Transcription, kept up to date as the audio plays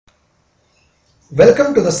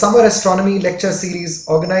Welcome to the Summer Astronomy Lecture series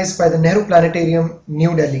organized by the Nehru Planetarium,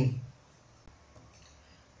 New Delhi.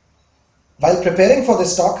 While preparing for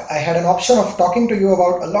this talk, I had an option of talking to you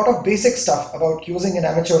about a lot of basic stuff about using an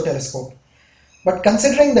amateur telescope. But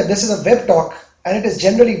considering that this is a web talk and it is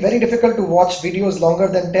generally very difficult to watch videos longer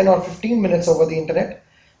than 10 or 15 minutes over the internet,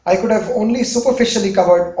 I could have only superficially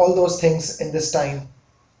covered all those things in this time.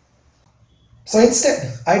 So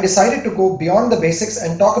instead, I decided to go beyond the basics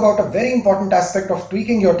and talk about a very important aspect of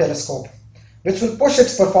tweaking your telescope, which will push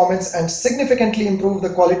its performance and significantly improve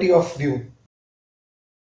the quality of view.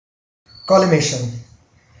 Collimation.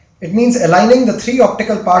 It means aligning the three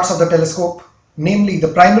optical parts of the telescope, namely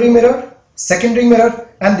the primary mirror, secondary mirror,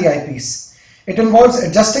 and the eyepiece. It involves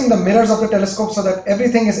adjusting the mirrors of the telescope so that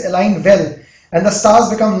everything is aligned well and the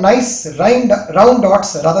stars become nice round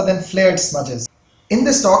dots rather than flared smudges. In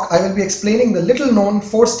this talk, I will be explaining the little-known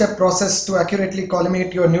four-step process to accurately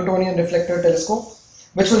collimate your Newtonian Reflector telescope,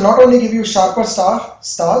 which will not only give you sharper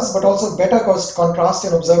stars but also better contrast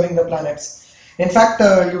in observing the planets. In fact,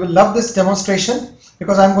 you will love this demonstration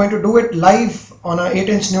because I'm going to do it live on an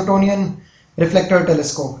 8-inch Newtonian Reflector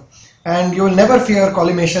telescope, and you will never fear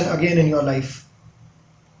collimation again in your life.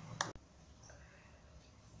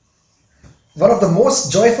 One of the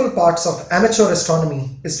most joyful parts of amateur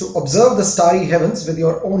astronomy is to observe the starry heavens with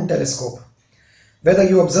your own telescope. Whether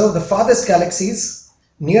you observe the farthest galaxies,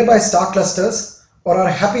 nearby star clusters, or are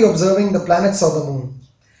happy observing the planets or the moon,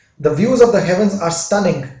 the views of the heavens are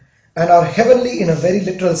stunning and are heavenly in a very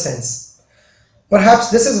literal sense.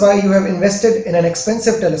 Perhaps this is why you have invested in an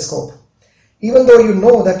expensive telescope, even though you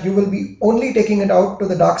know that you will be only taking it out to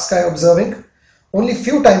the dark sky observing only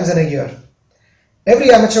few times in a year.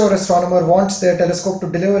 Every amateur astronomer wants their telescope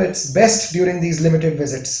to deliver its best during these limited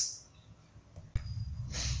visits.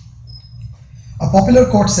 A popular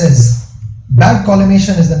quote says, "Bad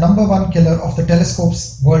collimation is the #1 killer of the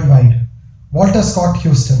telescopes worldwide." Walter Scott,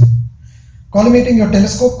 Houston. Collimating your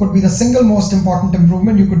telescope could be the single most important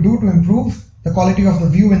improvement you could do to improve the quality of the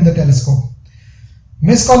view in the telescope.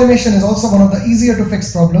 Miscollimation is also one of the easier to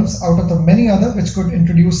fix problems out of the many other which could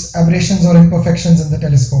introduce aberrations or imperfections in the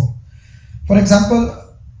telescope. For example,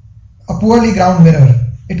 a poorly ground mirror.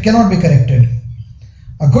 It cannot be corrected.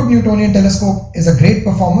 A good Newtonian telescope is a great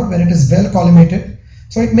performer when it is well collimated,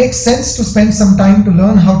 so it makes sense to spend some time to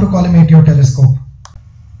learn how to collimate your telescope.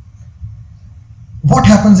 What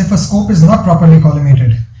happens if a scope is not properly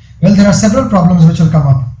collimated? Well, there are several problems which will come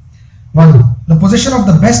up. 1. The position of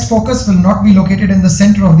the best focus will not be located in the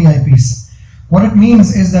center of the eyepiece. What it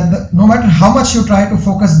means is that no matter how much you try to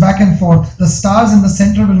focus back and forth, the stars in the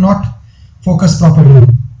center will not focus properly.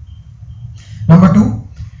 Number 2,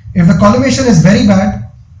 if the collimation is very bad,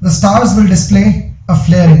 the stars will display a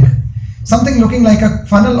flaring, something looking like a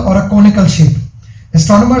funnel or a conical shape.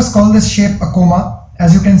 Astronomers call this shape a coma,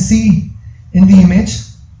 as you can see in the image.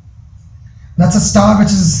 That's a star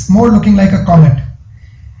which is more looking like a comet.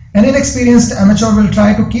 An inexperienced amateur will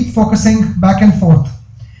try to keep focusing back and forth.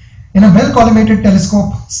 In a well collimated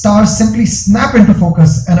telescope, stars simply snap into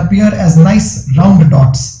focus and appear as nice round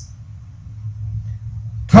dots.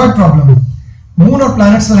 Third problem, moon or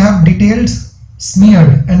planets will have details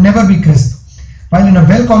smeared and never be crisp, while in a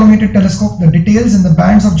well collimated telescope the details in the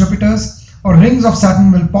bands of Jupiter's or rings of Saturn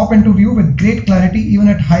will pop into view with great clarity even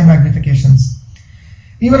at high magnifications.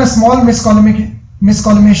 Even a small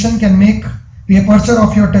miscollimation can make the aperture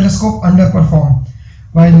of your telescope underperform,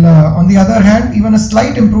 while on the other hand, even a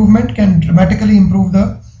slight improvement can dramatically improve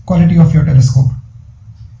the quality of your telescope.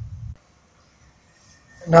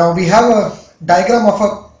 Now we have a diagram of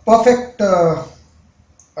a perfect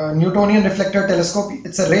Newtonian reflector telescope.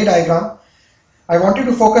 It's a ray diagram. I want you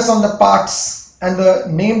to focus on the parts and the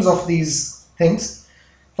names of these things.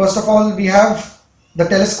 First of all, we have the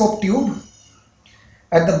telescope tube.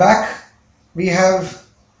 At the back, we have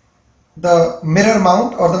the mirror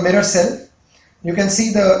mount or the mirror cell. You can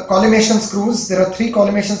see the collimation screws. There are 3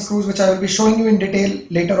 collimation screws which I will be showing you in detail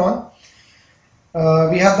later on.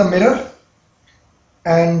 We have the mirror,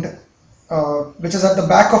 and which is at the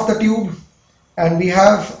back of the tube, and we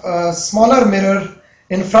have a smaller mirror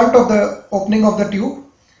in front of the opening of the tube,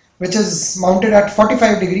 which is mounted at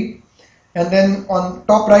 45 degree, and then on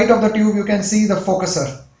top right of the tube you can see the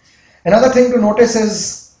focuser. Another thing to notice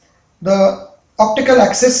is the optical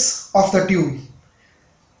axis of the tube.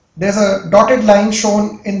 There's a dotted line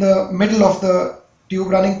shown in the middle of the tube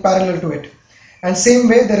running parallel to it, and same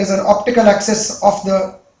way there is an optical axis of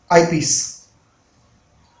the eyepiece.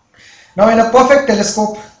 Now in a perfect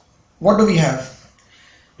telescope, what do we have?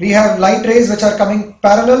 We have light rays which are coming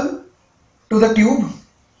parallel to the tube.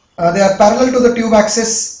 They are parallel to the tube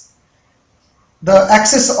axis. The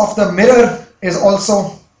axis of the mirror is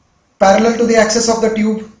also parallel to the axis of the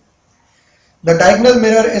tube. The diagonal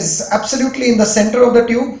mirror is absolutely in the center of the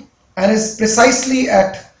tube and is precisely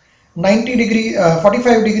at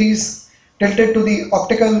 45 degrees tilted to the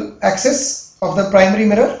optical axis of the primary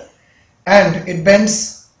mirror, and it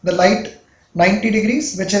bends the light 90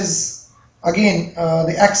 degrees, which is again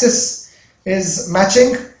the axis is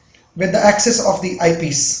matching with the axis of the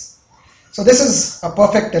eyepiece. So this is a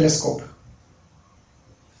perfect telescope.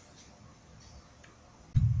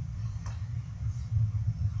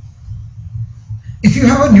 If you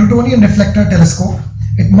have a Newtonian reflector telescope,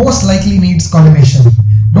 it most likely needs collimation.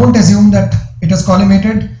 Don't assume that it is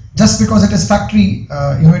collimated just because it is factory,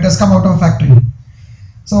 it has come out of a factory.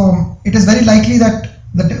 So it is very likely that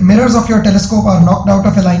the mirrors of your telescope are knocked out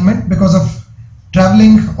of alignment because of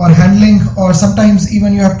traveling or handling, or sometimes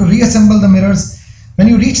even you have to reassemble the mirrors when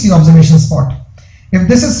you reach the observation spot. If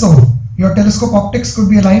this is so, your telescope optics could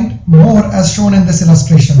be aligned more as shown in this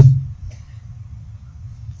illustration.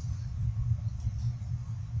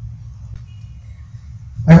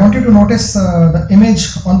 I want you to notice the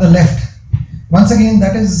image on the left. Once again,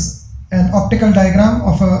 that is an optical diagram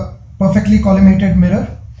of a perfectly collimated mirror.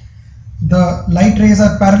 The light rays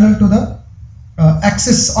are parallel to the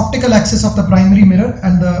optical axis of the primary mirror,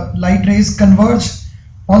 and the light rays converge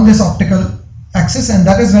on this optical axis, and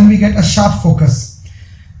that is when we get a sharp focus.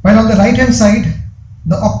 While on the right hand side,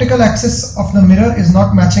 the optical axis of the mirror is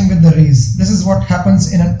not matching with the rays. This is what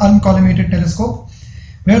happens in an uncollimated telescope,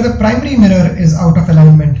 where the primary mirror is out of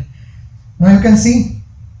alignment. Now you can see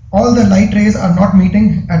all the light rays are not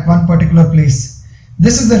meeting at one particular place.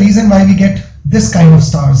 This is the reason why we get this kind of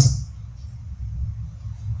stars.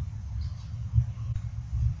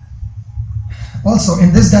 Also,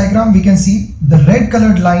 in this diagram we can see the red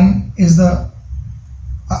colored line is the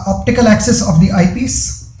optical axis of the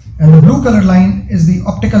eyepiece, and the blue colored line is the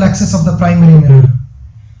optical axis of the primary mirror.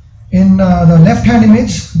 In the left hand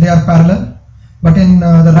image they are parallel, but in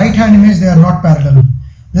the right hand image they are not parallel.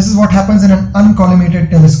 This is what happens in an uncollimated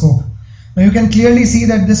telescope. Now you can clearly see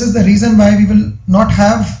that this is the reason why we will not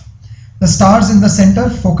have the stars in the center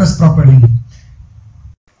focused properly.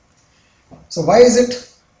 So why is it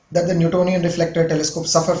that the Newtonian reflector telescope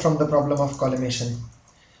suffer from the problem of collimation?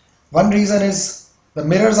 One reason is the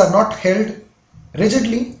mirrors are not held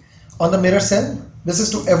rigidly on the mirror cell. This is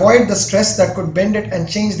to avoid the stress that could bend it and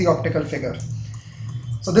change the optical figure.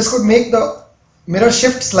 So this could make the mirror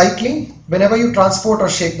shift slightly whenever you transport or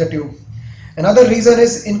shake the tube. Another reason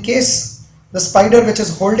is in case the spider which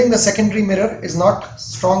is holding the secondary mirror is not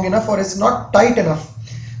strong enough or is not tight enough,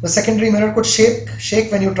 the secondary mirror could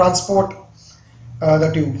shake when you transport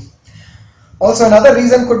the tube. Also, another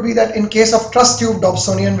reason could be that in case of truss tube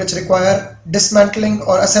Dobsonian which require dismantling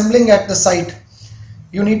or assembling at the site,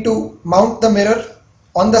 you need to mount the mirror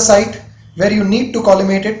on the site where you need to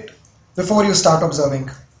collimate it before you start observing.